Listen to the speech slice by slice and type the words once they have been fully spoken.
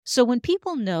So when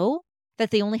people know that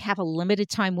they only have a limited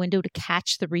time window to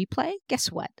catch the replay,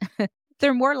 guess what?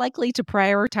 They're more likely to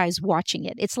prioritize watching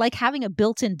it. It's like having a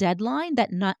built-in deadline that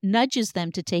nudges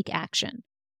them to take action.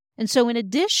 And so in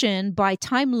addition, by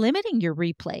time limiting your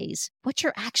replays, what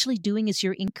you're actually doing is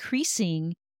you're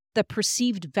increasing the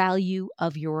perceived value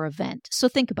of your event. So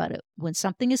think about it. When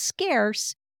something is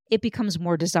scarce, it becomes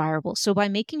more desirable. So by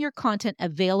making your content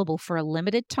available for a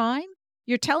limited time,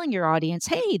 you're telling your audience,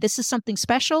 hey, this is something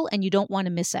special and you don't want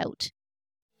to miss out.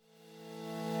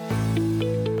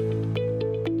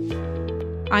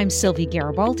 I'm Sylvie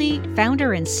Garibaldi,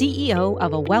 founder and CEO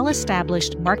of a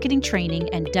well-established marketing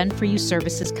training and done-for-you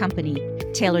services company,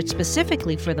 tailored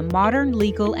specifically for the modern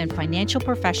legal and financial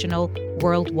professional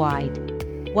worldwide.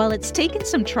 While it's taken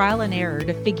some trial and error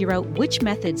to figure out which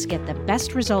methods get the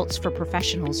best results for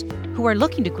professionals who are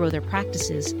looking to grow their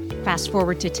practices, fast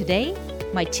forward to today,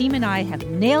 my team and I have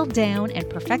nailed down and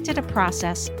perfected a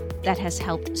process that has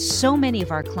helped so many of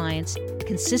our clients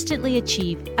consistently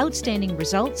achieve outstanding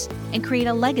results and create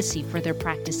a legacy for their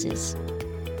practices.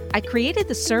 I created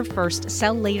the Serve First,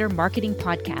 Sell Later marketing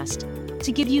podcast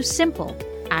to give you simple,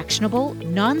 actionable,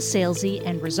 non-salesy,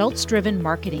 and results-driven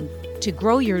marketing to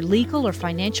grow your legal or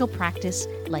financial practice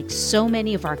like so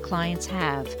many of our clients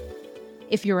have.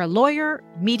 If you're a lawyer,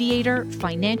 mediator,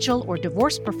 financial, or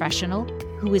divorce professional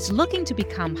who is looking to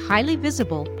become highly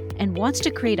visible and wants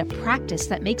to create a practice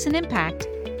that makes an impact,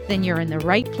 then you're in the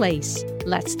right place.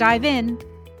 Let's dive in.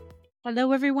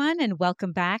 Hello, everyone, and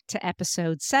welcome back to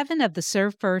episode 7 of the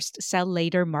Serve First, Sell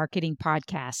Later marketing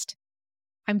podcast.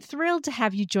 I'm thrilled to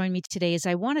have you join me today as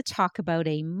I want to talk about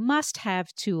a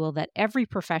must-have tool that every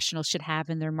professional should have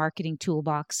in their marketing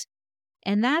toolbox,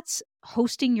 and that's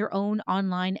hosting your own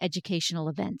online educational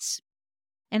events.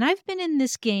 And I've been in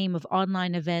this game of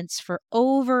online events for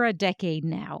over a decade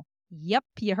now. Yep,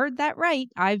 you heard that right.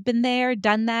 I've been there,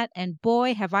 done that, and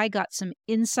boy, have I got some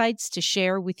insights to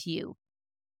share with you.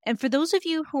 And for those of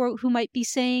you who might be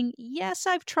saying, yes,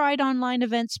 I've tried online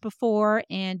events before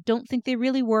and don't think they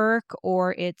really work,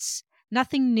 or it's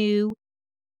nothing new,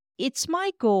 it's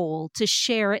my goal to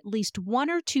share at least one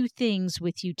or two things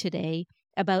with you today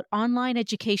about online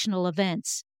educational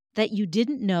events that you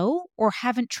didn't know or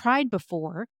haven't tried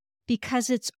before, because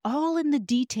it's all in the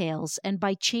details, and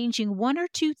by changing one or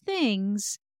two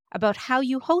things about how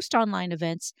you host online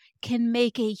events can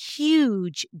make a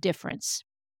huge difference.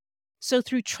 So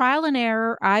through trial and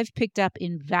error, I've picked up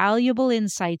invaluable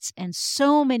insights and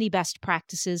so many best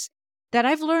practices that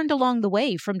I've learned along the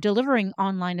way from delivering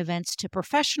online events to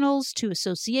professionals, to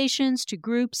associations, to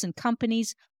groups and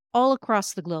companies all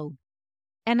across the globe.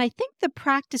 And I think the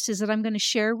practices that I'm going to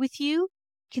share with you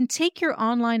can take your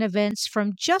online events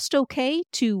from just okay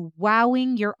to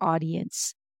wowing your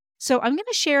audience. So I'm going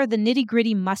to share the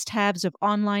nitty-gritty must-haves of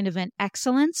online event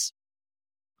excellence.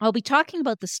 I'll be talking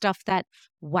about the stuff that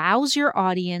wows your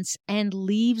audience and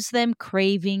leaves them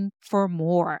craving for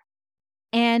more.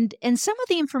 And some of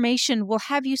the information will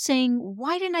have you saying,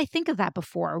 why didn't I think of that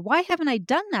before? Why haven't I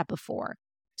done that before?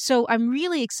 So I'm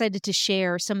really excited to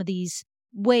share some of these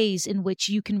ways in which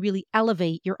you can really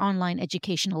elevate your online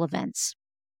educational events.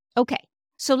 Okay,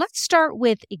 so let's start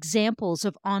with examples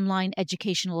of online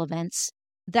educational events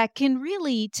that can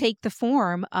really take the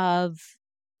form of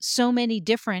so many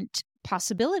different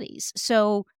possibilities.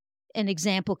 So an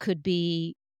example could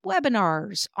be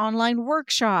webinars, online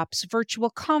workshops, virtual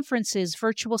conferences,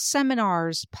 virtual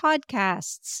seminars,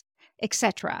 podcasts,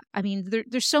 etc. I mean,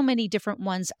 there's so many different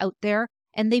ones out there,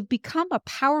 and they've become a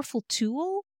powerful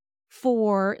tool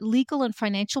for legal and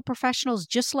financial professionals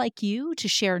just like you to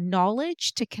share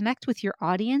knowledge, to connect with your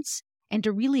audience, and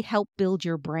to really help build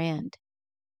your brand.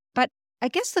 But I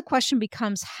guess the question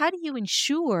becomes, how do you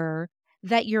ensure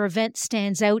that your event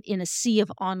stands out in a sea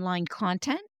of online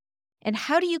content? And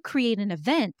how do you create an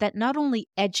event that not only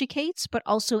educates, but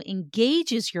also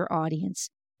engages your audience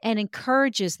and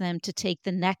encourages them to take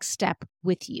the next step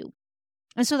with you?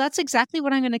 And so that's exactly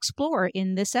what I'm going to explore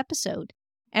in this episode.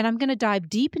 And I'm going to dive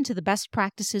deep into the best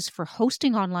practices for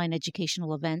hosting online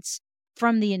educational events,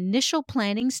 from the initial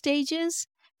planning stages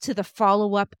to the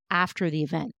follow-up after the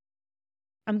event.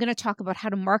 I'm going to talk about how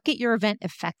to market your event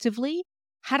effectively,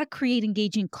 how to create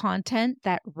engaging content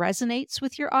that resonates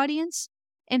with your audience,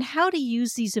 and how to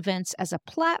use these events as a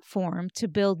platform to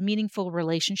build meaningful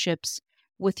relationships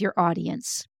with your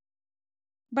audience.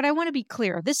 But I want to be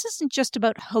clear, this isn't just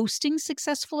about hosting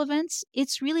successful events.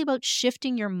 It's really about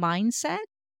shifting your mindset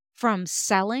from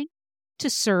selling to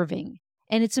serving.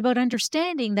 And it's about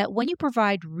understanding that when you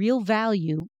provide real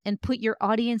value and put your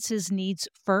audience's needs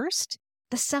first,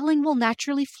 the selling will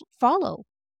naturally follow.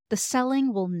 The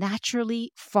selling will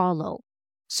naturally follow.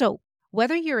 So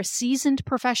Whether you're a seasoned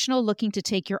professional looking to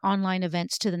take your online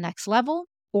events to the next level,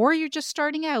 or you're just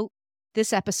starting out,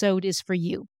 this episode is for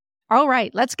you. All right,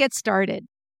 let's get started.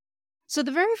 So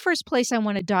the very first place I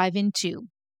want to dive into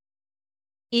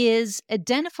is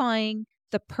identifying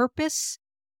the purpose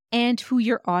and who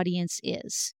your audience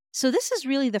is. So this is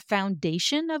really the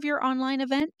foundation of your online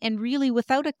event, and really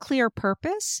without a clear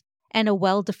purpose and a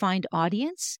well-defined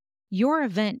audience, your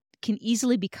event can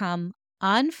easily become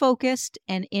unfocused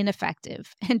and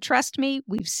ineffective. And trust me,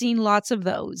 we've seen lots of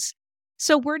those.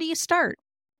 So where do you start?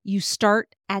 You start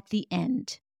at the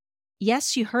end.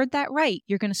 Yes, you heard that right.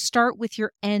 You're going to start with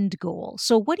your end goal.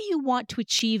 So what do you want to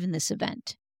achieve in this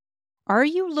event? Are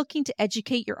you looking to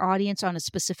educate your audience on a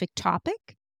specific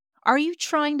topic? Are you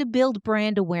trying to build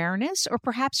brand awareness, or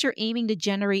perhaps you're aiming to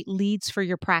generate leads for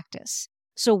your practice?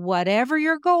 So whatever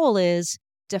your goal is,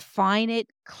 define it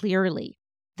clearly.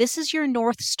 This is your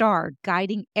North Star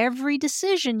guiding every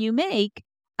decision you make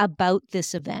about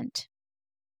this event.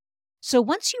 So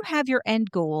once you have your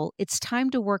end goal, it's time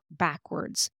to work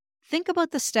backwards. Think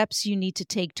about the steps you need to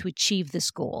take to achieve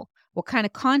this goal. What kind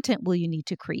of content will you need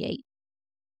to create?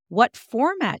 What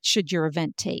format should your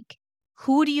event take?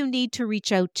 Who do you need to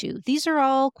reach out to? These are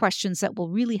all questions that will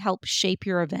really help shape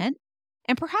your event.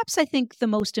 And perhaps I think the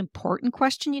most important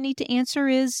question you need to answer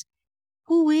is,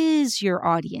 who is your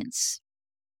audience?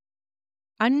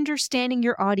 Understanding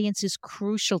your audience is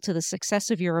crucial to the success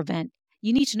of your event.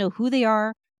 You need to know who they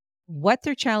are, what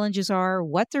their challenges are,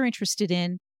 what they're interested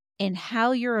in, and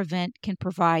how your event can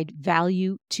provide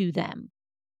value to them.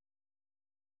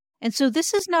 And so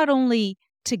this is not only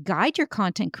to guide your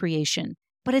content creation,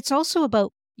 but it's also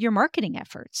about your marketing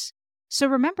efforts. So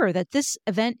remember that this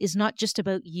event is not just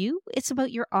about you, it's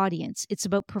about your audience. It's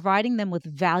about providing them with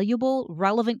valuable,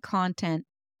 relevant content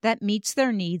that meets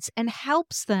their needs and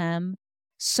helps them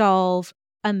solve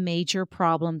a major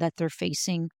problem that they're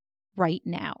facing right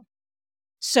now.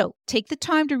 So take the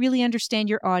time to really understand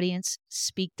your audience,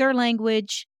 speak their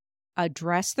language,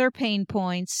 address their pain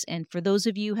points. And for those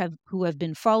of you who have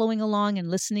been following along and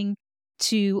listening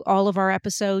to all of our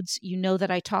episodes, you know that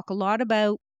I talk a lot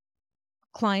about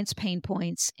clients' pain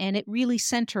points, and it really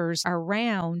centers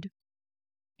around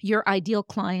your ideal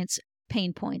client's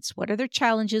pain points. What are their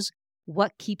challenges?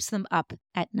 What keeps them up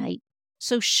at night?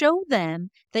 So show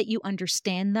them that you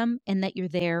understand them and that you're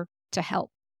there to help.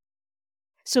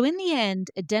 So in the end,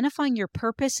 identifying your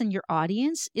purpose and your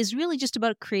audience is really just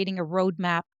about creating a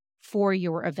roadmap for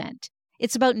your event.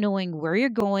 It's about knowing where you're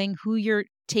going, who you're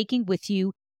taking with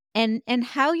you, and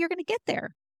how you're going to get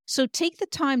there. So take the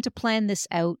time to plan this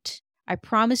out. I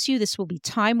promise you this will be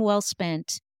time well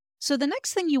spent. So the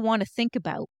next thing you want to think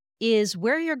about is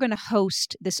where you're going to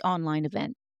host this online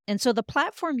event. And so the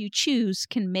platform you choose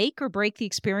can make or break the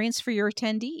experience for your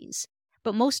attendees.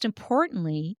 But most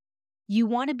importantly, you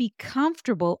want to be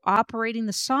comfortable operating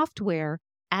the software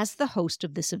as the host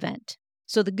of this event.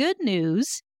 So the good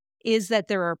news is that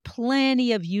there are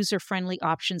plenty of user-friendly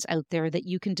options out there that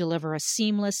you can deliver a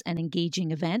seamless and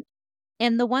engaging event.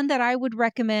 And the one that I would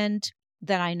recommend,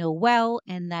 that I know well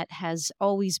and that has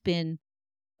always been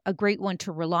a great one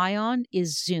to rely on,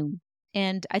 is Zoom.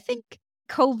 And I think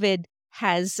COVID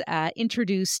has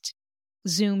introduced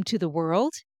Zoom to the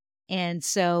world. And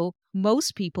so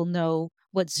most people know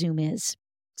what Zoom is.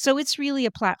 So it's really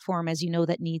a platform, as you know,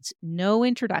 that needs no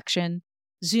introduction.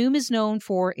 Zoom is known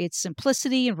for its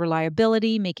simplicity and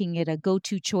reliability, making it a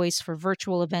go-to choice for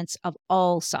virtual events of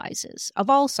all sizes.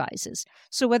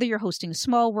 So whether you're hosting a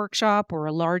small workshop or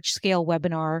a large-scale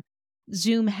webinar,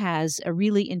 Zoom has a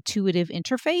really intuitive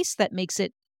interface that makes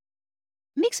it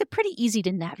pretty easy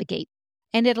to navigate.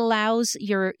 And it allows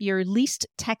your least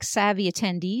tech-savvy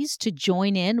attendees to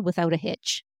join in without a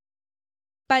hitch.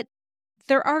 But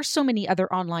there are so many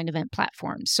other online event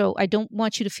platforms, so I don't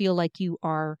want you to feel like you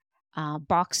are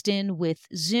boxed in with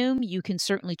Zoom. You can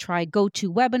certainly try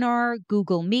GoToWebinar,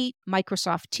 Google Meet,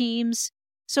 Microsoft Teams.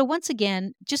 So once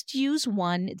again, just use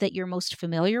one that you're most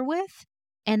familiar with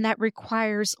and that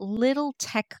requires little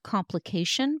tech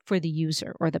complication for the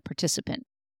user or the participant.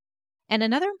 And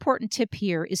another important tip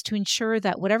here is to ensure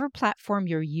that whatever platform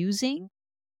you're using,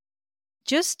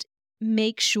 just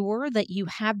make sure that you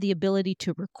have the ability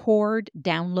to record,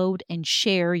 download, and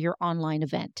share your online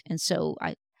event. And so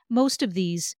most of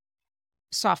these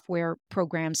software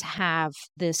programs have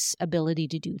this ability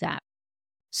to do that.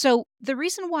 So the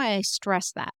reason why I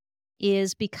stress that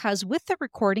is because with the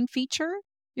recording feature,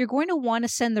 you're going to want to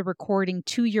send the recording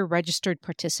to your registered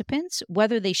participants,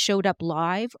 whether they showed up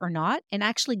live or not, and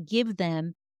actually give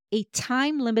them a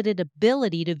time-limited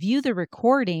ability to view the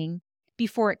recording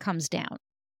before it comes down.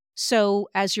 So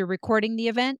as you're recording the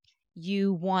event,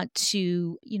 You want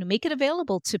to, make it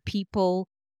available to people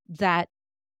that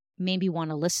maybe want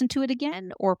to listen to it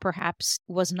again or perhaps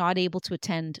was not able to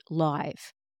attend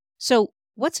live. So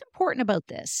what's important about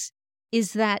this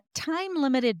is that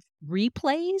time-limited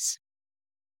replays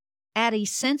add a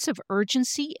sense of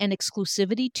urgency and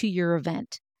exclusivity to your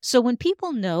event. So when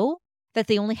people know that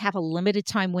they only have a limited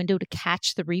time window to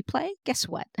catch the replay, guess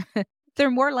what? They're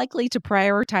more likely to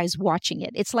prioritize watching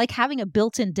it. It's like having a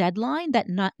built-in deadline that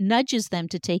nudges them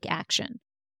to take action.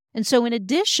 And so in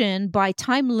addition, by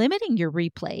time limiting your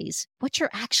replays, what you're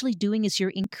actually doing is you're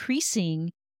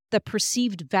increasing the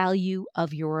perceived value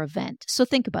of your event. So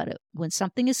think about it. When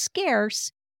something is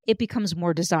scarce, it becomes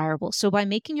more desirable. So by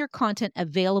making your content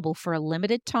available for a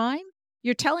limited time,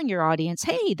 you're telling your audience,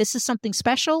 hey, this is something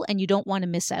special and you don't want to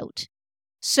miss out.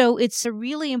 So it's a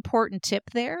really important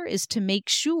tip there is to make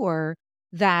sure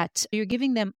that you're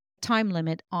giving them time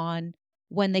limit on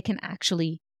when they can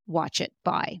actually watch it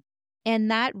by.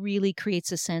 And that really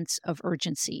creates a sense of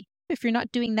urgency. If you're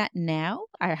not doing that now,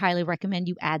 I highly recommend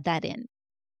you add that in.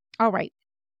 All right.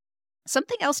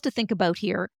 Something else to think about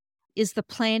here is the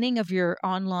planning of your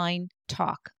online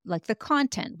talk, like the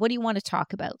content. What do you want to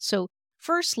talk about? So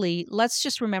firstly, let's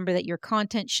just remember that your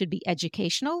content should be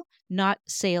educational, not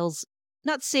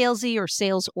salesy or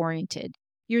sales oriented.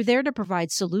 You're there to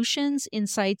provide solutions,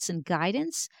 insights, and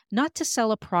guidance, not to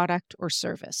sell a product or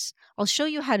service. I'll show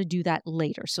you how to do that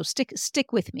later, so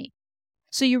stick with me.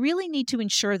 So you really need to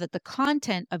ensure that the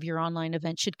content of your online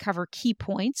event should cover key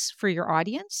points for your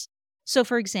audience. So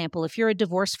for example, if you're a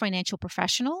divorced financial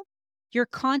professional, your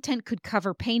content could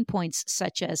cover pain points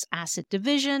such as asset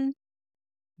division,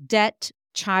 debt,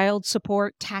 child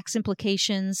support, tax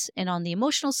implications, and on the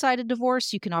emotional side of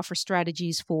divorce, you can offer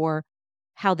strategies for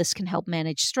how this can help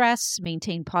manage stress,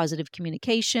 maintain positive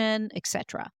communication,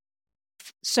 etc.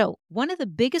 So one of the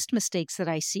biggest mistakes that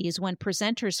I see is when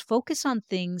presenters focus on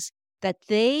things that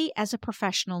they, as a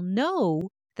professional, know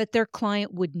that their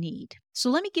client would need.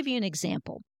 So let me give you an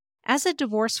example. As a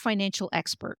divorce financial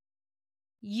expert,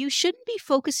 you shouldn't be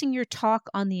focusing your talk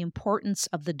on the importance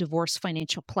of the divorce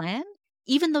financial plan,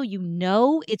 even though you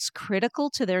know it's critical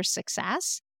to their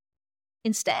success.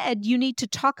 Instead, you need to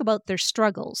talk about their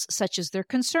struggles, such as their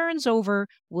concerns over,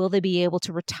 will they be able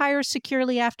to retire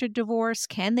securely after divorce?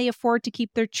 Can they afford to keep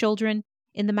their children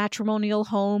in the matrimonial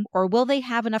home? Or will they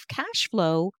have enough cash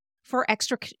flow for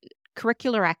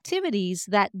extracurricular activities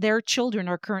that their children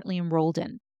are currently enrolled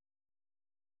in?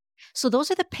 So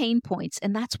those are the pain points,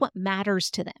 and that's what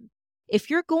matters to them. If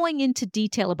you're going into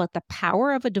detail about the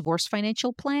power of a divorce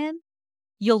financial plan,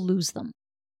 you'll lose them.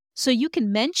 So you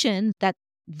can mention that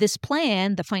this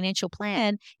plan, the financial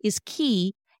plan, is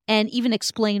key and even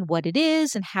explain what it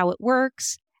is and how it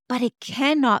works, but it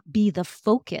cannot be the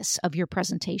focus of your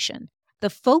presentation. The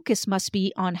focus must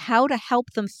be on how to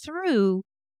help them through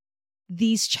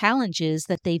these challenges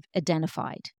that they've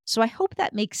identified. So I hope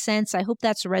that makes sense. I hope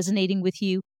that's resonating with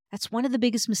you. That's one of the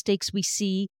biggest mistakes we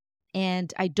see,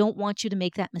 and I don't want you to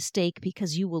make that mistake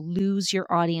because you will lose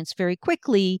your audience very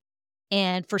quickly.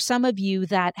 And for some of you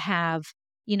that have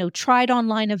tried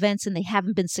online events and they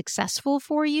haven't been successful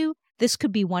for you, this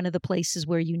could be one of the places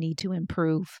where you need to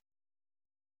improve.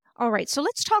 All right, so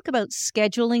let's talk about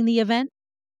scheduling the event.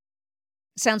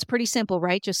 Sounds pretty simple,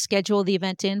 right? Just schedule the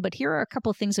event in, but here are a couple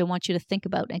of things I want you to think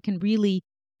about and can really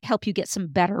help you get some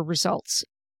better results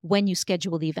when you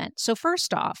schedule the event. So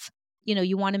first off,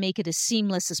 you want to make it as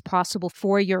seamless as possible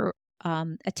for your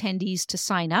attendees to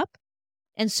sign up.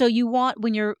 And so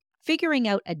when you're figuring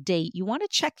out a date, you want to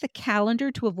check the calendar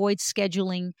to avoid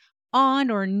scheduling on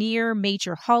or near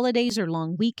major holidays or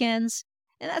long weekends.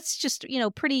 And that's just,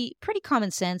 pretty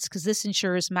common sense because this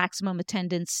ensures maximum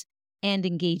attendance and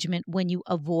engagement when you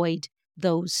avoid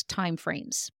those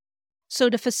timeframes. So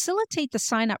to facilitate the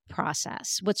sign-up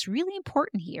process, what's really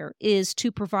important here is to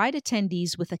provide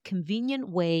attendees with a convenient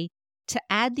way to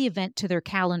add the event to their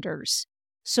calendars.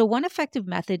 So one effective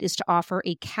method is to offer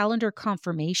a calendar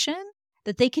confirmation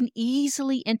that they can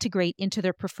easily integrate into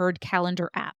their preferred calendar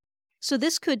app. So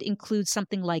this could include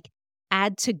something like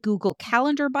Add to Google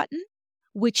Calendar button,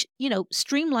 which,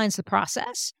 streamlines the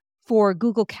process for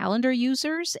Google Calendar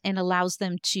users and allows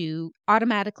them to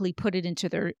automatically put it into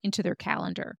their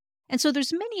calendar. And so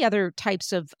there's many other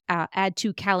types of Add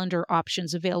to Calendar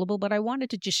options available, but I wanted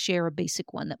to just share a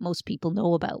basic one that most people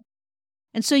know about.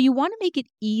 And so you want to make it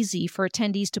easy for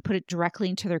attendees to put it directly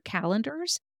into their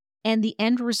calendars, and the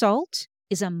end result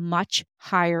is a much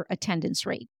higher attendance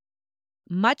rate.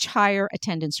 Much higher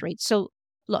attendance rate. So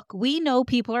look, we know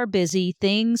people are busy,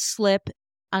 things slip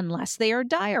unless they are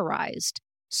diarized.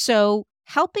 So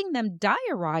helping them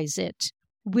diarize it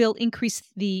will increase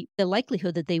the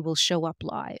likelihood that they will show up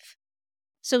live.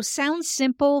 So sounds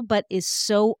simple, but is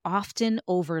so often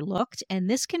overlooked, and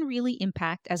this can really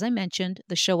impact, as I mentioned,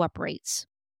 the show up rates.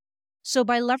 So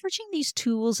by leveraging these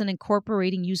tools and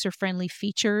incorporating user-friendly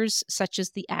features such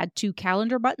as the Add to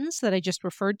Calendar buttons that I just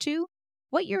referred to,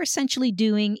 what you're essentially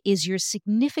doing is you're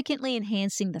significantly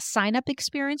enhancing the sign-up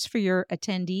experience for your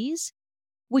attendees,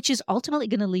 which is ultimately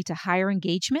going to lead to higher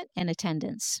engagement and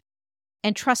attendance.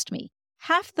 And trust me,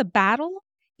 half the battle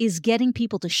is getting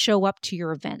people to show up to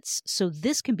your events. So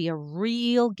this can be a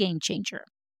real game changer.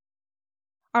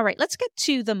 All right, let's get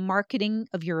to the marketing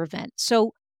of your event.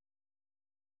 So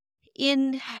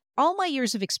in all my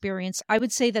years of experience, I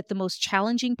would say that the most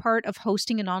challenging part of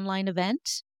hosting an online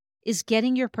event is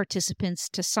getting your participants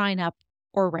to sign up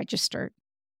or register,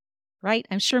 right?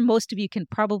 I'm sure most of you can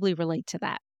probably relate to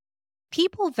that.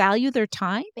 People value their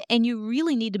time, and you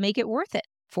really need to make it worth it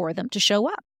for them to show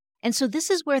up. And so this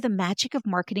is where the magic of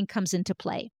marketing comes into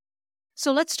play.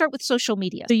 So let's start with social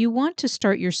media. So you want to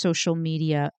start your social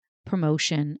media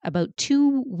promotion about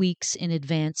 2 weeks in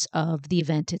advance of the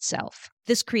event itself.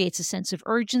 This creates a sense of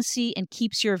urgency and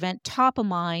keeps your event top of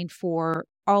mind for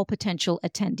all potential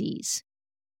attendees.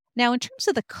 Now, in terms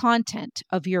of the content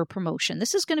of your promotion,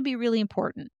 this is going to be really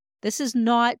important. This is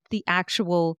not the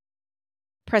actual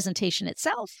presentation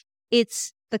itself.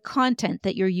 It's the content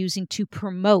that you're using to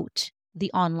promote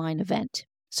the online event.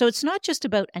 So it's not just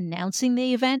about announcing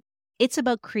the event, it's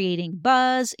about creating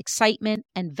buzz, excitement,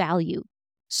 and value.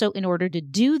 So in order to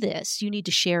do this, you need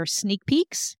to share sneak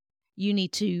peeks, you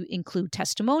need to include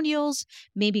testimonials,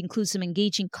 maybe include some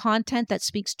engaging content that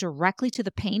speaks directly to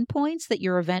the pain points that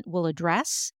your event will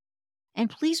address. And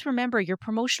please remember, your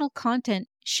promotional content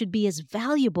should be as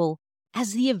valuable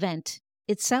as the event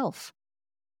itself.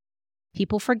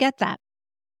 People forget that.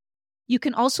 You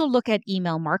can also look at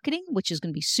email marketing, which is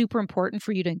going to be super important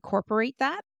for you to incorporate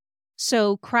that.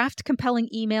 So craft compelling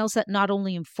emails that not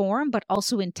only inform, but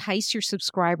also entice your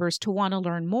subscribers to want to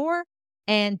learn more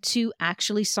and to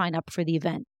actually sign up for the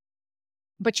event.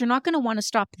 But you're not going to want to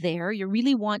stop there. You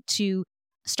really want to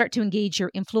start to engage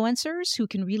your influencers who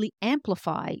can really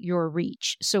amplify your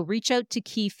reach. So reach out to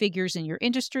key figures in your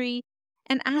industry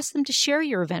and ask them to share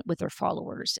your event with their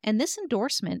followers. And this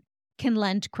endorsement can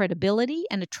lend credibility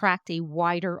and attract a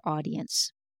wider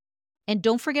audience. And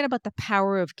don't forget about the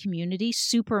power of community,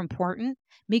 super important.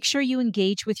 Make sure you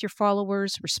engage with your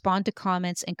followers, respond to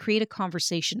comments, and create a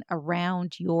conversation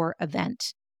around your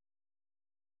event.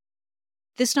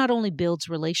 This not only builds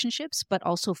relationships, but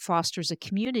also fosters a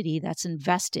community that's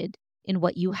invested in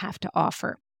what you have to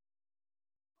offer.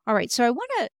 All right, so I want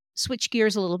to switch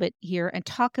gears a little bit here and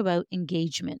talk about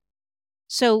engagement.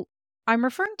 So I'm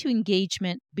referring to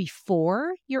engagement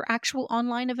before your actual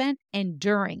online event and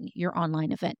during your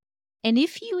online event. And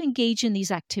if you engage in these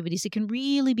activities, it can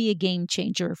really be a game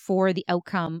changer for the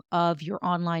outcome of your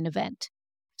online event.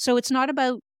 So it's not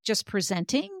about just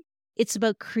presenting, it's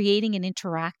about creating an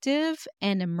interactive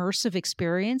and immersive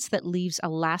experience that leaves a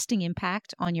lasting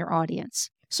impact on your audience.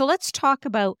 So let's talk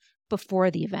about before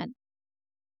the event.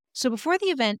 So before the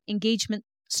event, engagement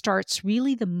starts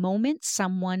really the moment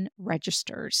someone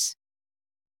registers.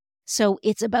 So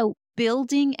it's about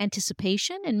building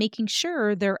anticipation and making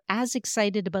sure they're as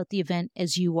excited about the event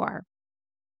as you are.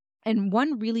 And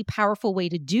one really powerful way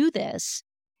to do this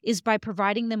is by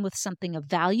providing them with something of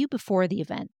value before the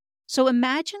event. So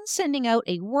imagine sending out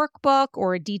a workbook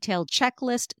or a detailed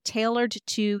checklist tailored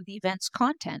to the event's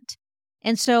content.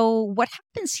 And so what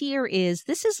happens here is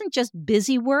this isn't just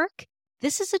busy work.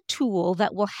 This is a tool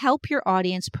that will help your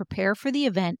audience prepare for the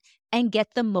event and get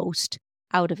the most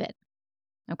out of it.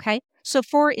 Okay? So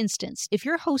for instance, if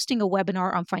you're hosting a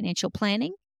webinar on financial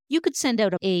planning, you could send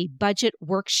out a budget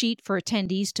worksheet for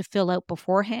attendees to fill out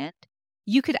beforehand.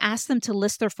 You could ask them to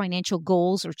list their financial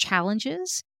goals or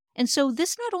challenges. And so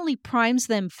this not only primes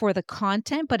them for the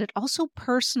content, but it also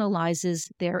personalizes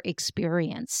their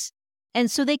experience.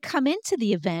 And so they come into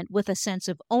the event with a sense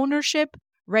of ownership,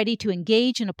 ready to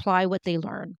engage and apply what they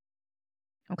learn.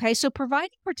 Okay, so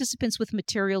providing participants with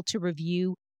material to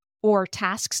review or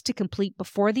tasks to complete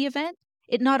before the event,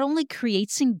 it not only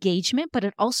creates engagement, but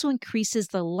it also increases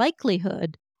the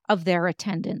likelihood of their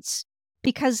attendance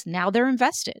because now they're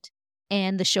invested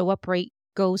and the show up rate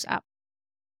goes up.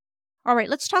 All right,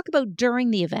 let's talk about during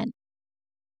the event.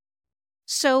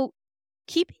 So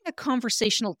keeping a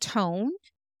conversational tone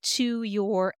to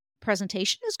your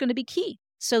presentation is going to be key.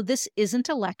 So this isn't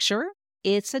a lecture,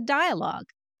 it's a dialogue.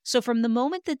 So from the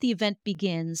moment that the event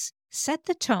begins, set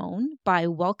the tone by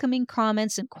welcoming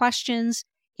comments and questions.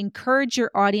 Encourage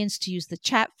your audience to use the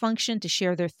chat function to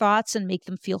share their thoughts and make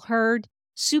them feel heard.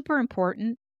 Super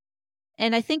important.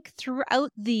 And I think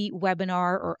throughout the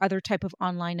webinar or other type of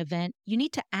online event, you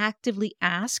need to actively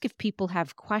ask if people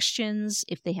have questions,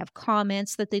 if they have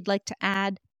comments that they'd like to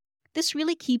add. This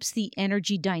really keeps the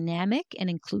energy dynamic and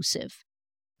inclusive.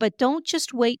 But don't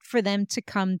just wait for them to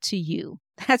come to you.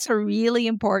 That's a really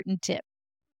important tip.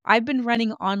 I've been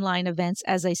running online events,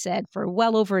 as I said, for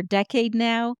well over a decade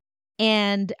now.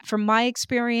 And from my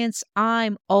experience,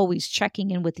 I'm always checking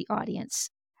in with the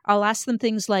audience. I'll ask them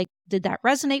things like, did that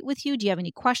resonate with you? Do you have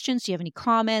any questions? Do you have any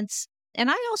comments?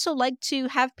 And I also like to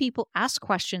have people ask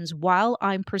questions while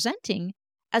I'm presenting,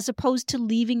 as opposed to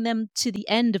leaving them to the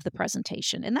end of the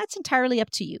presentation. And that's entirely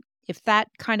up to you. If that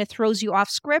kind of throws you off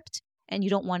script and you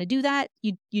don't want to do that,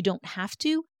 you don't have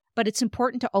to. But it's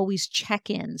important to always check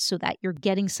in so that you're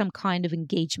getting some kind of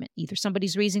engagement. Either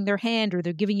somebody's raising their hand or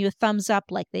they're giving you a thumbs up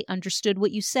like they understood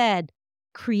what you said.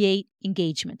 Create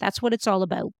engagement. That's what it's all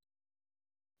about.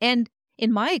 And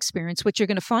in my experience, what you're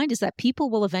going to find is that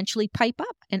people will eventually pipe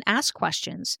up and ask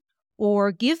questions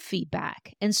or give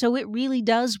feedback. And so it really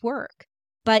does work.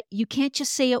 But you can't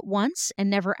just say it once and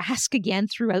never ask again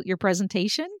throughout your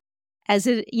presentation, as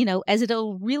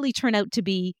it'll really turn out to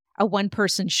be a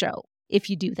one-person show if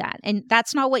you do that. And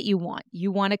that's not what you want.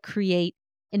 You want to create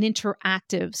an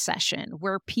interactive session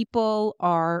where people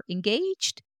are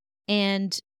engaged.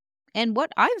 And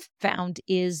what I've found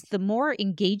is the more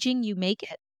engaging you make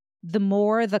it, the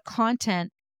more the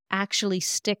content actually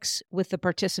sticks with the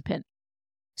participant.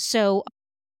 So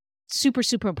super,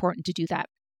 super important to do that.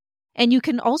 And you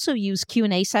can also use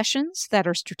Q&A sessions that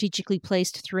are strategically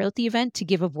placed throughout the event to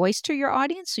give a voice to your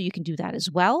audience. So you can do that as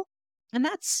well. And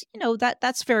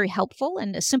that's very helpful.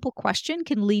 And a simple question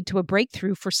can lead to a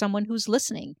breakthrough for someone who's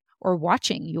listening or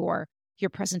watching your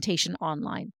presentation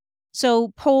online. So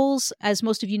polls, as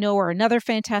most of you know, are another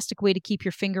fantastic way to keep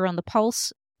your finger on the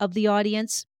pulse of the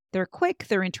audience. They're quick,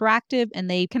 they're interactive, and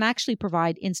they can actually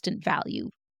provide instant value.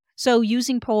 So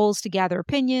using polls to gather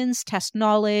opinions, test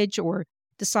knowledge, or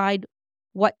decide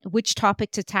which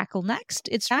topic to tackle next,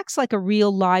 it acts like a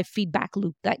real live feedback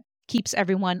loop that keeps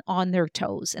everyone on their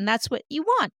toes. And that's what you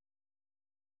want.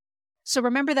 So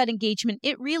remember that engagement,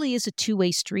 it really is a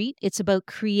two-way street. It's about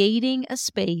creating a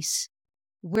space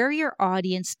where your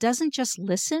audience doesn't just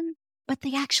listen, but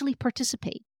they actually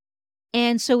participate.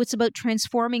 And so it's about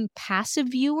transforming passive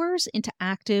viewers into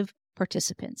active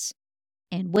participants.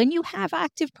 And when you have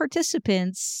active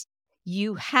participants,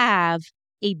 you have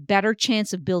a better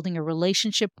chance of building a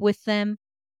relationship with them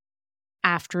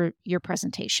after your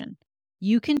presentation.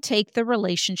 You can take the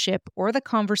relationship or the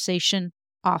conversation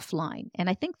offline. And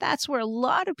I think that's where a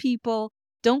lot of people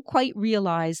don't quite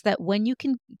realize that when you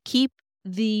can keep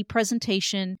the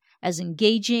presentation as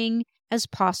engaging as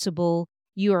possible,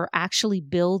 you are actually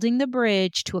building the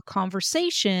bridge to a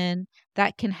conversation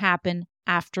that can happen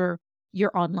after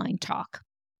your online talk.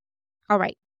 All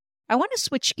right, I want to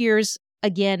switch gears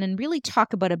again and really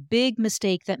talk about a big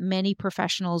mistake that many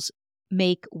professionals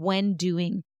make when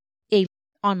doing an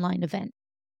online event.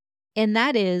 And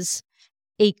that is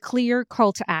a clear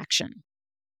call to action.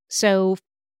 So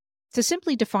to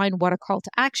simply define what a call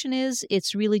to action is,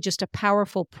 it's really just a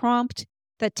powerful prompt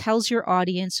that tells your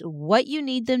audience what you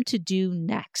need them to do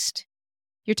next.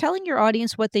 You're telling your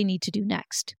audience what they need to do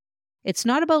next. It's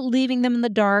not about leaving them in the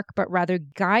dark, but rather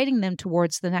guiding them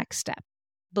towards the next step.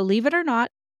 Believe it or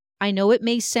not, I know it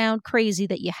may sound crazy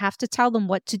that you have to tell them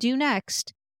what to do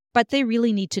next, but they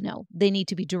really need to know. They need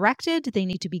to be directed. They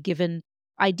need to be given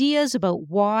ideas about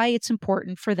why it's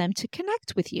important for them to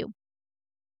connect with you.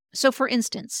 So for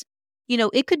instance,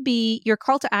 it could be your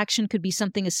call to action could be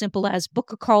something as simple as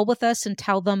book a call with us and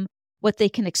tell them what they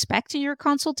can expect in your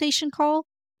consultation call.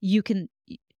 You can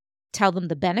tell them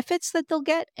the benefits that they'll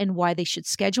get and why they should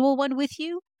schedule one with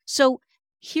you. So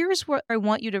here's what I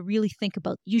want you to really think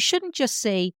about. You shouldn't just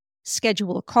say,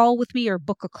 schedule a call with me or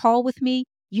book a call with me.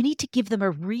 You need to give them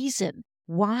a reason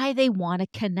why they want to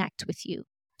connect with you.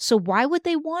 So why would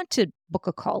they want to book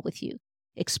a call with you?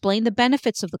 Explain the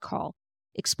benefits of the call.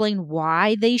 Explain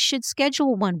why they should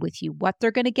schedule one with you, what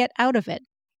they're going to get out of it.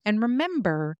 And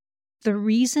remember, the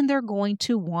reason they're going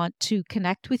to want to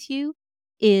connect with you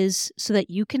is so that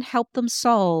you can help them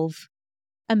solve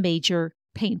a major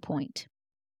pain point.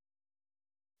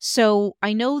 So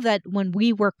I know that when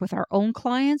we work with our own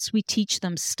clients, we teach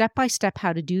them step by step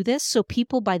how to do this. So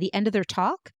people by the end of their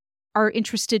talk are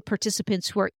interested participants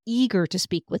who are eager to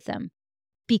speak with them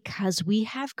because we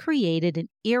have created an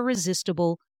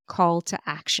irresistible call to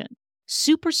action.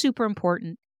 Super, super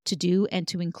important to do and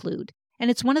to include. And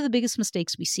it's one of the biggest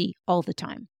mistakes we see all the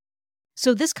time.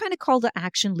 So this kind of call to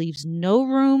action leaves no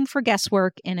room for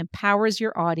guesswork and empowers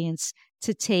your audience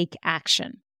to take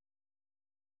action.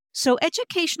 So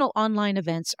educational online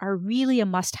events are really a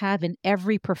must-have in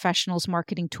every professional's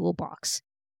marketing toolbox.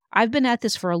 I've been at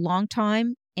this for a long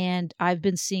time, and I've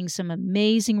been seeing some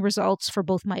amazing results for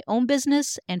both my own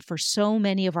business and for so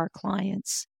many of our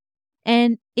clients.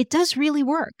 And it does really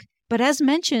work. But as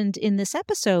mentioned in this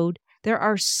episode, there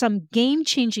are some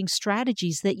game-changing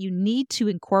strategies that you need to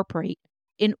incorporate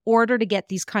in order to get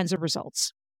these kinds of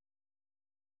results.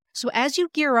 So as you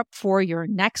gear up for your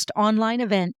next online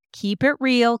event, keep it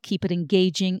real, keep it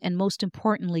engaging, and most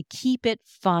importantly, keep it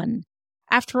fun.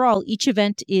 After all, each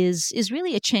event is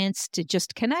really a chance to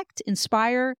just connect,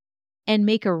 inspire, and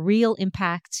make a real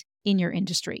impact in your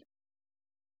industry.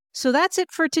 So that's it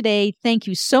for today. Thank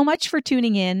you so much for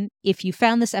tuning in. If you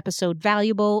found this episode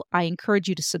valuable, I encourage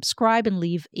you to subscribe and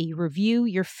leave a review.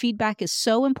 Your feedback is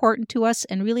so important to us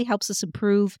and really helps us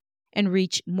improve and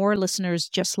reach more listeners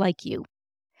just like you.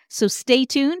 So stay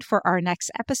tuned for our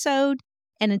next episode.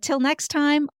 And until next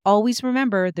time, always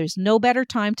remember there's no better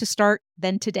time to start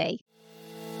than today.